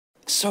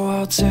So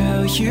I'll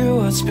tell you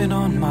what's been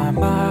on my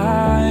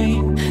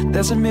mind.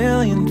 There's a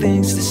million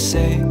things to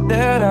say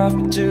that I've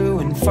been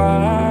doing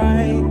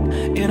fine.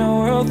 In a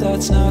world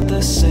that's not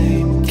the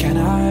same, can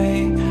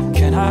I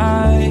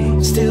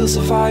still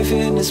survive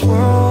in this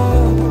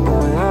world?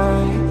 Or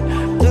I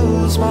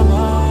lose my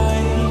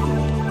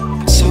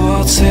mind. So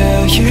I'll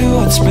tell you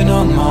what's been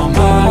on my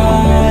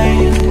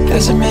mind.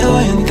 There's a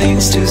million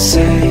things to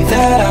say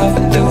that I've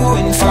been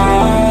doing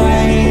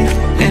fine.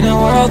 In a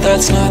world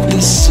that's not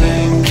the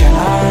same, can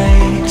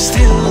I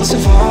still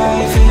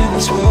survive in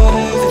this world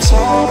if it's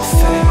all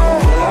fair?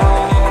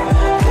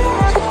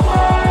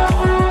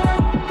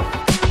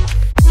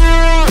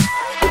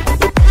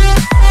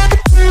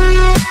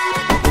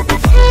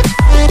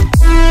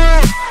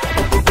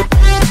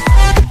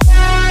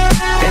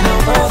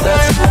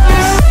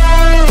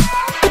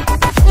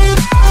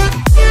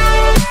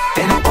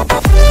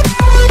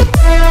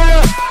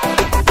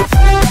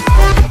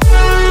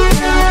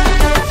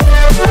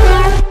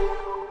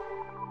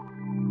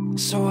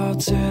 So I'll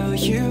tell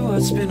you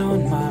what's been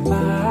on my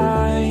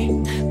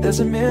mind. There's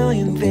a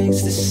million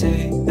things to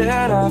say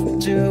that I've been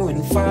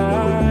doing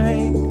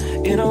fine.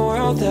 In a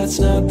world that's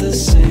not the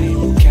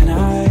same, can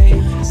I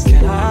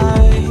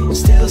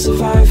still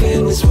survive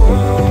in this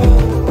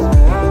world?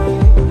 I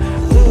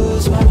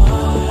lose my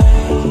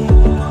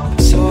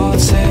mind. So I'll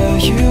tell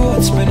you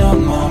what's been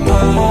on my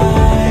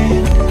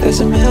mind. There's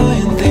a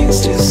million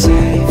things to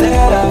say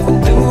that I've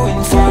been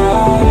doing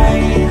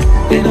fine.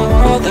 In a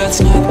world that's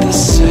not the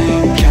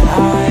same, can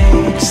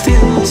I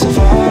still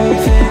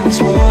survive in this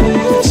world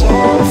if it's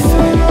all fair?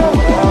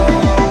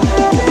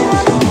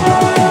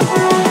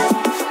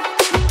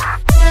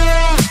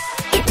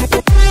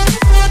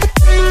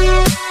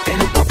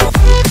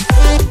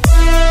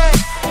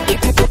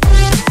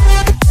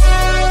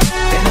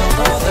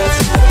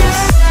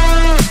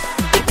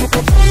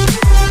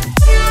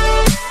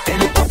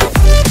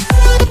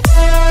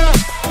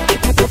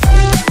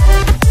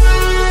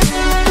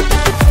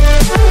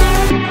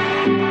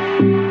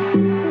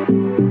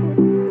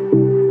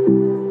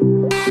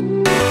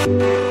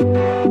 Thank you.